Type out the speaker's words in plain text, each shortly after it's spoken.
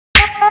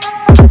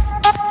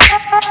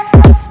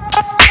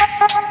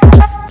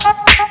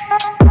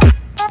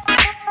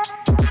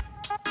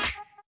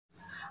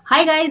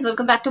Hi guys,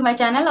 welcome back to my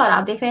channel और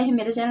आप देख रहे हैं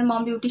मेरे चैनल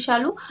मॉम ब्यूटी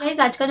शालू। गाइज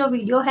आज का जो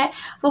वीडियो है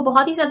वो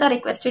बहुत ही ज्यादा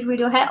रिक्वेस्टेड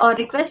वीडियो है और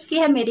रिक्वेस्ट की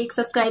है मेरी एक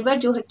सब्सक्राइबर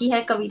जो की है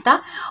कविता।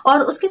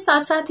 और उसके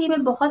साथ साथ ही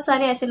में बहुत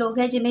सारे ऐसे लोग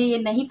हैं जिन्हें ये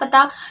नहीं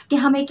पता कि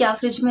हमें क्या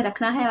फ्रिज में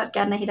रखना है और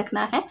क्या नहीं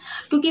रखना है,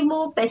 क्योंकि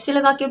वो पैसे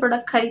लगा के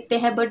प्रोडक्ट खरीदते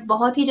हैं बट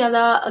बहुत ही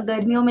ज्यादा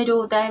गर्मियों में जो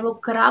होता है वो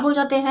खराब हो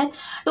जाते हैं।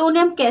 तो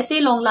उन्हें हम कैसे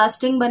लॉन्ग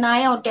लास्टिंग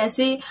बनाएं और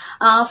कैसे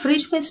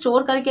फ्रिज में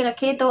स्टोर करके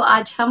रखें, तो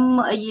आज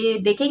हम ये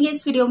देखेंगे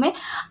इस वीडियो में।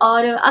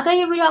 और अगर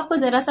ये वीडियो आपको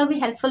जरा सा भी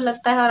हेल्पफुल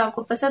लगता है और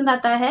आपको पसंद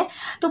आता है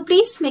तो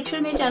प्लीज मेक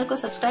श्योर मेरे चैनल को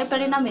सब्सक्राइब कर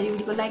देना, मेरी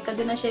वीडियो को लाइक कर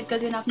देना, शेयर कर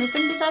देना अपने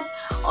फ्रेंड के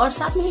साथ। और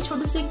साथ में ही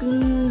छोटी सी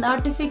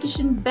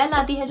नोटिफिकेशन बेल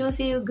आती है जो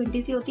ऐसी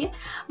घंटी सी होती है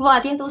वो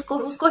आती है, तो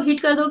उसको हिट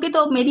कर दोगे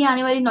तो मेरी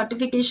आने वाली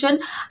नोटिफिकेशन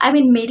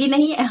मेरी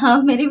नहीं,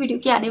 मेरी वीडियो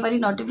की आने वाली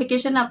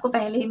नोटिफिकेशन आपको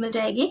पहले ही मिल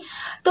जाएगी।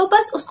 तो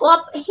बस उसको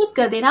आप हिट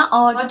कर देना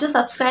और जो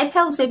सब्सक्राइब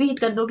है उसे भी हिट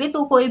कर दोगे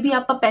तो कोई भी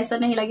आपका पैसा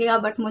नहीं लगेगा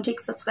बट मुझे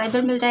एक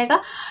सब्सक्राइबर मिल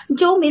जाएगा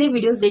जो मेरे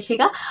वीडियोस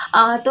देखेगा।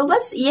 तो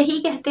बस यही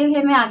कहते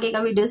हुए मैं आगे का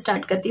वीडियो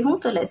स्टार्ट करती हूँ।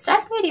 तो लेट्स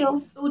स्टार्ट वीडियो।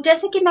 तो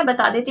जैसे कि मैं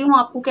बता देती हूँ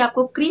आपको कि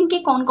आपको क्रीम के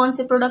कौन कौन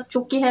से प्रोडक्ट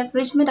जो कि है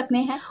फ्रिज में रखने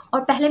हैं,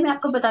 और पहले मैं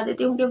आपको बता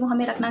देती हूँ कि वो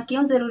हमें रखना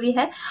क्यों जरूरी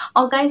है।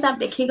 और गाइस आप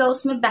देखिएगा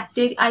उसमें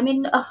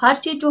बैक्टीरिया हर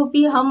चीज जो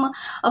भी हम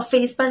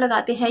फेस पर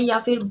लगाते हैं या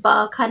फिर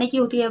खाने की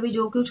होती है, अभी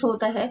जो कुछ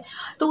होता है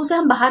तो उसे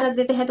हम बाहर रख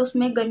देते हैं तो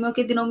उसमें गर्मियों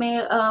के दिनों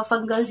में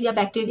फंगस या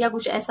बैक्टीरिया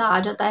कुछ ऐसा आ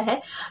जाता है।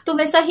 तो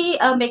वैसा ही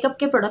मेकअप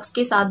के प्रोडक्ट्स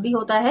के साथ भी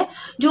होता है।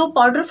 जो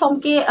पाउडर फॉर्म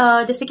के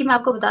जैसे कि मैं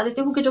आपको बता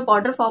देती हूँ कि जो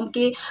पाउडर फॉर्म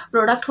के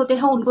प्रोडक्ट होते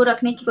हैं उनको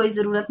रखने की कोई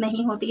जरूरत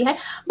नहीं होती है,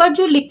 बट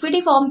जो लिक्विडी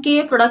फॉर्म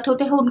के प्रोडक्ट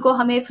होते हैं उनको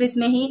हमें फ्रिज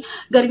में ही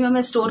गर्मियों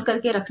में स्टोर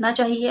करके रखना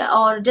चाहिए।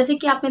 और जैसे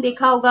कि आपने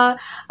देखा होगा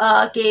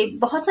कि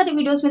बहुत सारे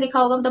वीडियोस में देखा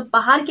होगा, मतलब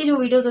बाहर के जो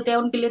वीडियोस होते हैं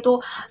उनके लिए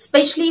तो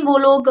स्पेशली वो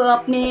लोग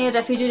अपने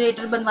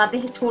रेफ्रिजरेटर बनवाते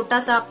हैं छोटा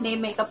सा अपने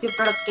मेकअप के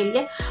प्रोडक्ट के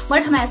लिए,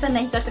 बट हम ऐसा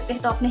नहीं कर सकते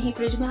हैं। तो अपने ही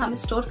फ्रिज में हम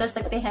स्टोर कर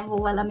सकते हैं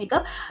वो वाला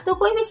मेकअप। तो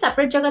कोई भी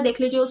सेपरेट जगह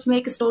देख लीजिए, उसमें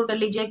एक स्टोर कर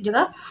लीजिए एक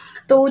जगह।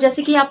 तो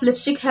जैसे कि आप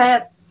लिपस्टिक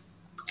है,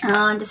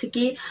 जैसे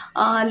कि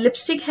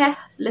लिपस्टिक है,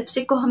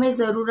 लिपस्टिक को हमें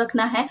जरूर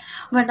रखना है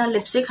वरना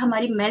लिपस्टिक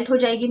हमारी मेल्ट हो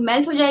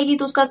जाएगी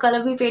तो उसका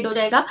कलर भी फेड हो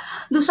जाएगा।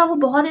 दूसरा वो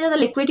बहुत ही ज्यादा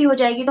लिक्विडी हो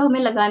जाएगी तो हमें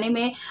लगाने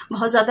में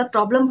बहुत ज्यादा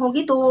प्रॉब्लम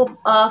होगी। तो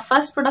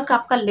फर्स्ट प्रोडक्ट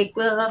आपका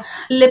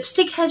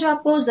लिपस्टिक है जो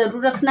आपको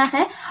जरूर रखना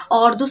है।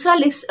 और दूसरा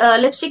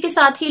लिपस्टिक के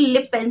साथ ही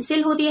लिप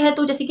पेंसिल होती है।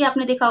 तो जैसे कि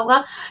आपने देखा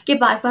होगा कि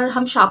बार बार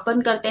हम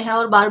शार्पन करते हैं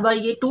और बार बार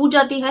ये टूट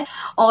जाती है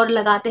और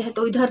लगाते हैं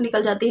तो इधर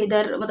निकल जाती है,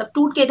 इधर मतलब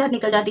टूट के इधर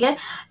निकल जाती है।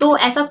 तो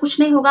ऐसा कुछ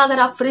नहीं होगा अगर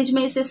आप फ्रिज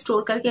में इसे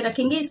स्टोर करके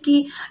रखेंगे।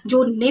 इसकी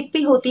जो निप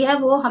भी होती है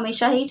वो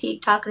हमेशा ही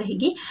ठीक ठाक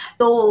रहेगी।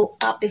 तो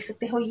आप देख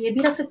सकते हो, ये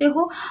भी रख सकते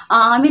हो,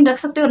 रख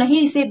सकते हो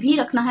नहीं, इसे भी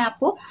रखना है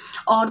आपको।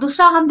 और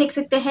दूसरा हम देख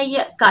सकते हैं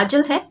ये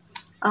काजल है,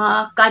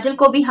 काजल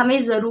को भी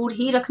हमें जरूर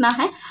ही रखना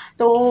है।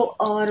 तो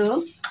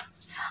और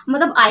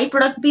मतलब आई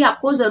प्रोडक्ट भी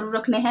आपको जरूर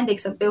रखने हैं, देख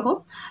सकते हो।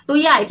 तो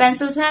ये आई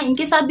पेंसिल्स हैं,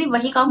 इनके साथ भी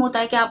वही काम होता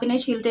है कि आप इन्हें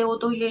छीलते हो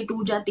तो ये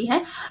टूट जाती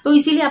हैं, तो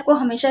इसीलिए आपको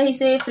हमेशा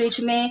इसे फ्रिज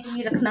में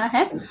ही रखना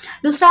है।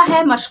 दूसरा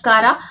है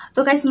मस्कारा।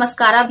 तो गाइस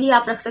मस्कारा भी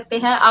आप रख सकते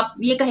हैं। आप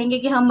ये कहेंगे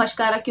कि हम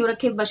मस्कारा क्यों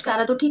रखें,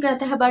 मस्कारा तो ठीक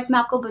रहता है, बट मैं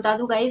आपको बता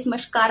दूं गाइस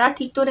मस्कारा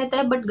ठीक तो रहता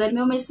है बट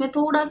गर्मियों में इसमें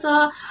थोड़ा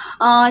सा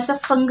ऐसा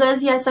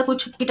फंगस या ऐसा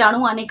कुछ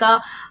कीटाणु आने का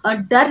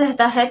डर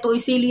रहता है, तो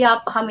इसीलिए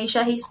आप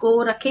हमेशा ही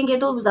इसको रखेंगे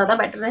तो ज्यादा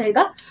बेटर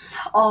रहेगा।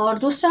 और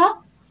दूसरा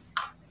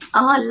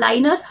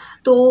लाइनर,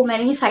 तो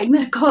मैंने ही साइड में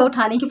रखा हुआ,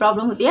 उठाने की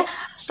प्रॉब्लम होती है,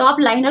 तो आप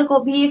लाइनर को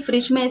भी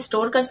फ्रिज में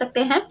स्टोर कर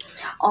सकते हैं।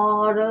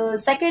 और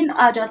सेकंड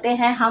आ जाते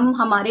हैं हम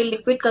हमारे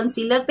लिक्विड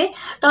कंसीलर पे।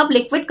 तो आप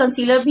लिक्विड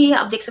कंसीलर भी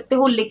आप देख सकते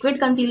हो, लिक्विड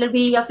कंसीलर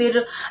भी या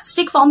फिर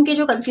स्टिक फॉर्म के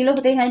जो कंसीलर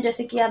होते हैं,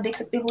 जैसे कि आप देख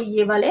सकते हो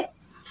ये वाले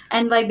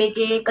NYB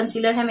के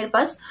कंसीलर है मेरे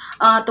पास।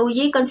 तो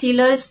ये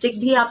कंसीलर स्टिक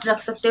भी आप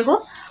रख सकते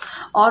हो।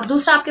 और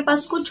दूसरा आपके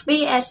पास कुछ भी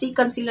ऐसी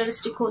कंसीलर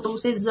स्टिक हो तो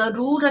उसे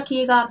जरूर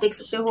रखिएगा। आप देख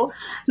सकते हो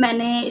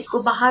मैंने इसको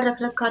बाहर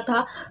रख रखा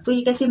था तो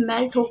ये कैसे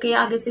मेल्ट होके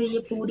आगे से ये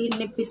पूरी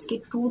निप इसकी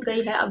टूट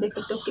गई है। आप देख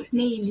सकते हो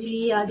कितनी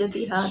इजीली आ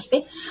जाती है हाथ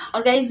पे।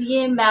 और गाइज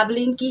ये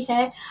मैबलिन की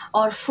है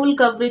और फुल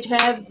कवरेज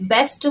है,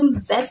 बेस्ट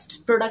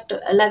प्रोडक्ट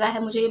लगा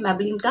है मुझे ये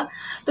मैबलिन का।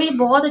 तो ये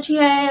बहुत अच्छी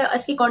है,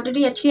 इसकी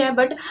क्वांटिटी अच्छी है,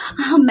 बट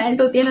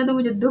मेल्ट होती है ना तो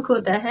मुझे दुख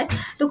होता है।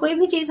 तो कोई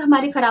भी चीज़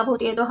हमारी खराब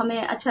होती है तो हमें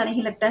अच्छा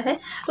नहीं लगता है,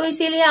 तो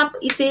इसीलिए आप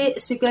इसे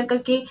सिक्योर करके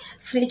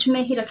फ्रिज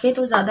में ही रखें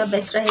तो ज़्यादा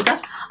बेस्ट रहेगा।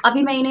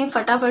 अभी मैं इन्हें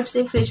फटाफट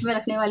से फ्रिज में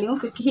रखने वाली हूँ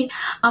क्योंकि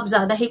अब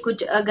ज़्यादा ही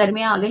कुछ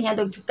गर्मियाँ आ गई हैं,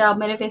 तो देख सकते हैं आप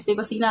मेरे फेस पे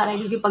पसीना आ रहा है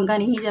क्योंकि पंखा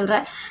नहीं चल रहा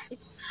है।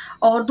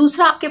 और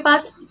दूसरा आपके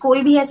पास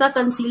कोई भी ऐसा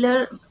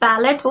कंसीलर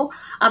पैलेट हो,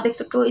 आप देख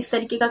सकते हो इस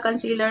तरीके का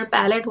कंसीलर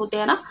पैलेट होते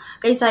हैं ना,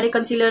 कई सारे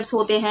कंसीलर्स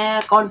होते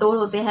हैं, कॉन्टोर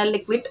होते हैं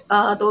लिक्विड,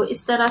 तो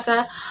इस तरह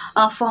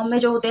का फॉर्म में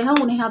जो होते हैं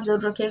उन्हें आप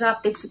जरूर रखिएगा।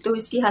 आप देख सकते हो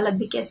इसकी हालत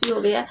भी कैसी हो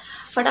गई है,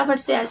 फटाफट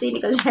से ऐसे ही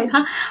निकल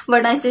जाएगा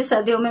वरना इसे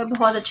सर्दियों में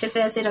बहुत अच्छे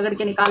से ऐसे रगड़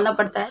के निकालना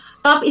पड़ता है,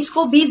 तो आप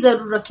इसको भी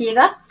जरूर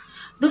रखिएगा।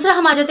 दूसरा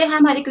हम आ जाते हैं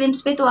हमारी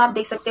क्रीम्स पे। तो आप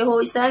देख सकते हो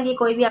इस तरह की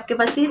कोई भी आपके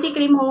पास सीसी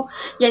क्रीम हो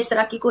या इस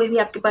तरह की कोई भी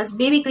आपके पास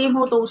बेबी क्रीम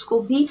हो, तो उसको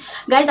भी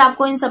गाइज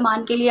आपको इन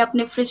सामान के लिए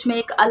अपने फ्रिज में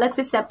एक अलग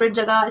से सेपरेट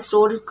जगह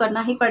स्टोर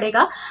करना ही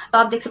पड़ेगा। तो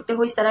आप देख सकते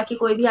हो इस तरह की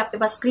कोई भी आपके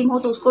पास क्रीम हो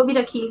तो उसको भी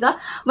रखिएगा,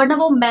 वरना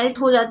वो मेल्ट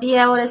हो जाती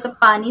है और ऐसा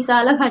पानी सा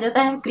अलग आ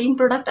जाता है, क्रीम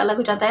प्रोडक्ट अलग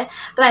हो जाता है।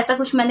 तो ऐसा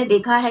कुछ मैंने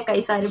देखा है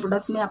कई सारे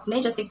प्रोडक्ट्स में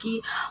अपने, जैसे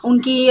कि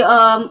उनकी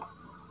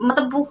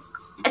मतलब वो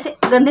ऐसे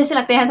गंदे से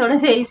लगते हैं थोड़े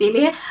से,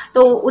 इसीलिए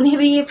तो उन्हें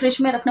भी ये फ्रिज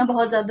में रखना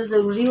बहुत ज़्यादा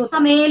ज़रूरी होता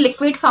है। हमें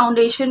लिक्विड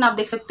फाउंडेशन, आप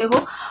देख सकते हो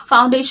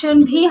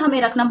फाउंडेशन भी हमें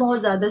रखना बहुत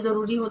ज़्यादा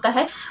ज़रूरी होता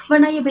है,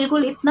 वरना ये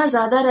बिल्कुल इतना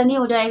ज़्यादा रनी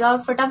हो जाएगा और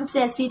फटाफट से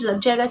ऐसी लग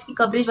जाएगा, इसकी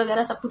कवरेज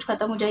वगैरह सब कुछ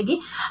खत्म हो जाएगी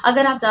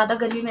अगर आप ज़्यादा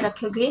गर्मी में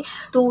रखोगे।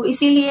 तो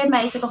इसीलिए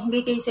मैं इसे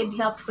कहूँगी कि इसे भी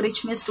आप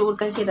फ्रिज में स्टोर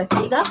करके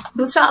रखिएगा।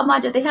 दूसरा अब आ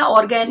जाते हैं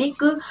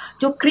ऑर्गेनिक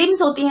जो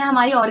क्रीम्स होती हैं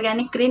हमारी,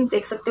 ऑर्गेनिक क्रीम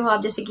देख सकते हो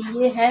आप, जैसे कि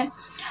ये है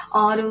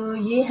और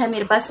ये है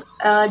मेरे पास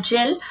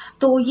जेल।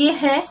 तो ये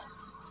है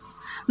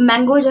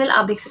मैंगो जेल,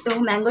 आप देख सकते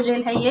हो मैंगो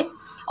जेल है ये,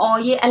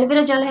 और ये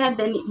एलोवेरा जेल है।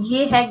 देन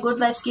ये है गुड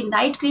वाइब्स की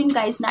night cream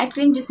guys, night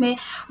cream जिसमें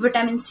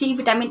विटामिन सी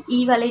विटामिन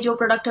ई वाले जो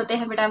प्रोडक्ट होते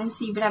हैं, विटामिन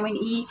सी विटामिन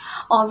ई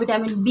और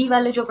विटामिन बी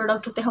वाले जो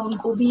प्रोडक्ट होते हैं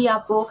उनको भी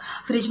आपको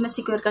फ्रिज में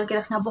सिक्योर करके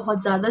रखना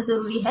बहुत ज़्यादा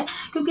ज़रूरी है,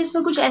 क्योंकि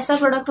इसमें कुछ ऐसा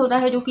प्रोडक्ट होता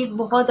है जो कि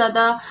बहुत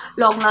ज़्यादा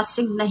लॉन्ग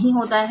लास्टिंग नहीं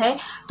होता है,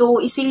 तो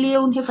इसीलिए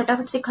उन्हें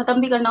फटाफट से ख़त्म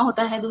भी करना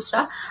होता है।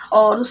 दूसरा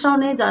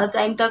उन्हें ज़्यादा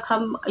टाइम तक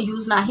हम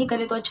यूज़ ना ही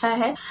करें तो अच्छा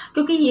है,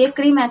 क्योंकि ये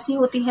क्रीम ऐसी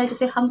होती है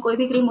जैसे हम कोई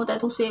भी क्रीम होता है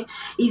तो उसे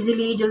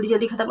ईजिली जल्दी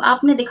जल्दी ख़त्म,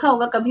 आपने देखा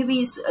होगा कभी भी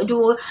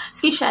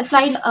इसकी शेल्फ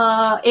लाइफ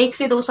 1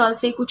 से 2 साल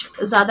से कुछ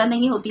ज़्यादा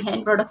नहीं होती है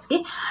इन प्रोडक्ट्स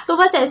की। तो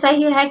बस ऐसा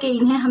ही है कि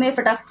इन्हें हमें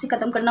फटाफट से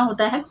ख़त्म करना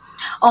होता है,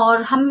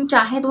 और हम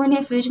चाहें तो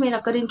इन्हें फ्रिज में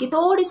रखकर इनकी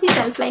थोड़ी सी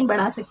शेल्फ लाइन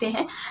बढ़ा सकते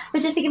हैं। तो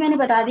जैसे कि मैंने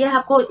बता दिया है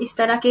आपको, इस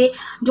तरह के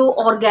जो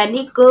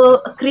ऑर्गेनिक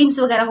क्रीम्स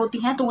वगैरह होती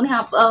हैं तो उन्हें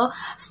आप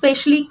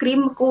स्पेशली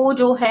क्रीम को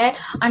जो है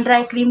अंडर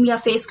आई क्रीम या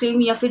फेस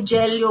क्रीम या फिर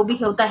जेल जो भी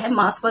होता है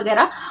मास्क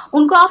वगैरह,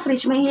 उनको आप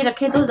फ्रिज में ही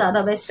रखें तो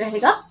ज़्यादा बेस्ट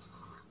रहेगा।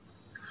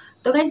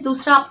 तो गाइज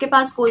दूसरा आपके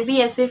पास कोई भी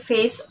ऐसे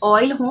फेस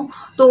ऑयल हो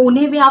तो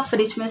उन्हें भी आप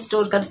फ्रिज में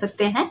स्टोर कर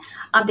सकते हैं।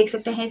 आप देख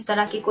सकते हैं इस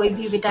तरह की कोई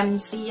भी विटामिन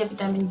सी या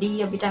विटामिन डी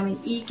या विटामिन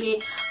ई के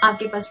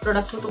आपके पास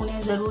प्रोडक्ट हो तो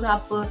उन्हें ज़रूर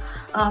आप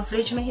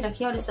फ्रिज में ही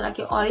रखिए, और इस तरह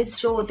के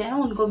ऑयल्स जो होते हैं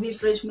उनको भी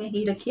फ्रिज में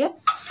ही रखिए।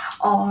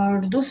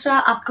 और दूसरा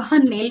आपका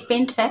नेल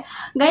पेंट है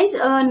गाइज,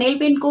 नेल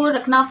पेंट को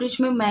रखना फ्रिज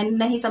में मैं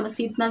नहीं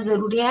समझती इतना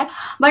ज़रूरी है,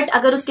 बट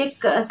अगर उसके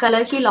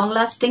कलर की लॉन्ग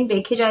लास्टिंग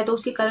देखी जाए तो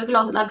उसके कलर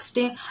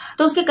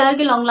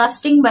की लॉन्ग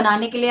लास्टिंग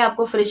बनाने के लिए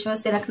आपको फ्रिज में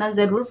उसे रखना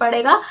ज़रूर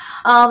पड़ेगा,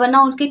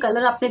 वरना उनके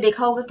कलर आपने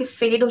देखा होगा कि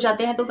फेड हो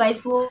जाते हैं। तो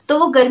गाइज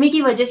वो गर्मी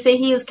की वजह से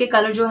ही उसके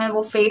कलर जो है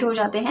वो फेड हो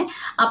जाते हैं।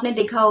 आपने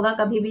देखा होगा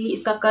कभी भी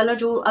इसका कलर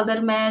जो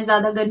अगर मैं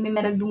ज़्यादा गर्मी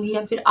में रख दूंगी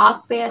या फिर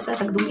आग पे ऐसा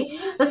रख दूंगी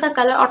तो इसका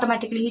कलर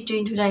ऑटोमेटिकली ही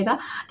चेंज हो जाएगा।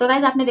 तो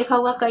गाइज आपने देखा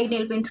होगा कई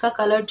नेल पेंट्स का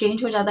कलर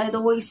चेंज हो जाता है, तो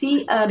वो इसी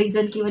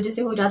रीजन की वजह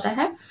से हो जाता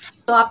है।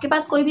 तो आपके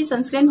पास कोई भी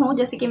सनस्क्रीन हो,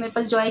 जैसे कि मेरे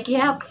पास जॉय की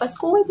है, आपके पास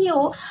कोई भी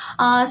हो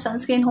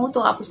सनस्क्रीन हो तो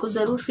आप उसको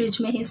ज़रूर फ्रिज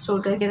में ही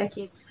स्टोर करके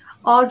रखिए।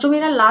 और जो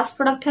मेरा लास्ट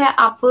प्रोडक्ट है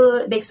आप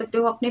देख सकते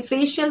हो, अपने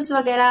फेशियल्स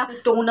वगैरह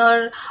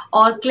टोनर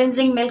और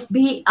क्लेंजिंग मिल्क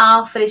भी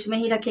आप फ्रिज में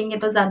ही रखेंगे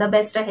तो ज़्यादा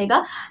बेस्ट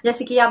रहेगा।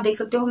 जैसे कि आप देख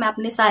सकते हो मैं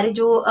अपने सारे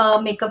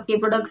जो मेकअप के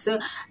प्रोडक्ट्स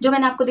जो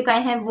मैंने आपको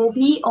दिखाए हैं वो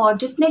भी, और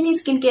जितने भी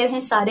स्किन केयर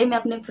हैं सारे मैं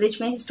अपने फ्रिज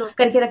में ही स्टोर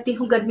करके रखती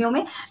हूँ गर्मियों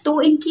में,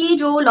 तो इनकी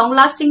जो लॉन्ग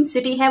लास्टिंग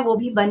सिटी है वो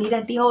भी बनी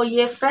रहती है और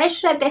ये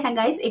फ्रेश रहते हैं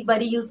गाइस। एक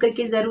बार यूज़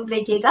करके ज़रूर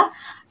देखिएगा।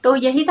 तो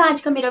यही था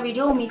आज का मेरा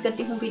वीडियो। उम्मीद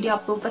करती हूँ वीडियो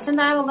आपको पसंद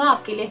आया होगा,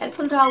 आपके लिए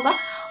हेल्पफुल रहा होगा,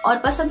 और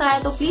पसंद आया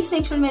तो प्लीज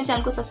मेक श्योर मेरे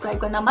चैनल को सब्सक्राइब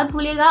करना मत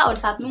भूलिएगा, और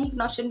साथ में ही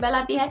नोटिफिकेशन बेल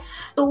आती है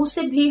तो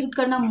उससे भी हिट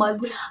करना मत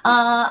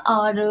भूलिएगा।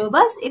 और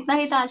बस इतना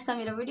ही था आज का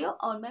मेरा वीडियो,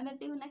 और मैं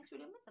मिलती हूँ नेक्स्ट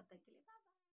वीडियो में। तब तक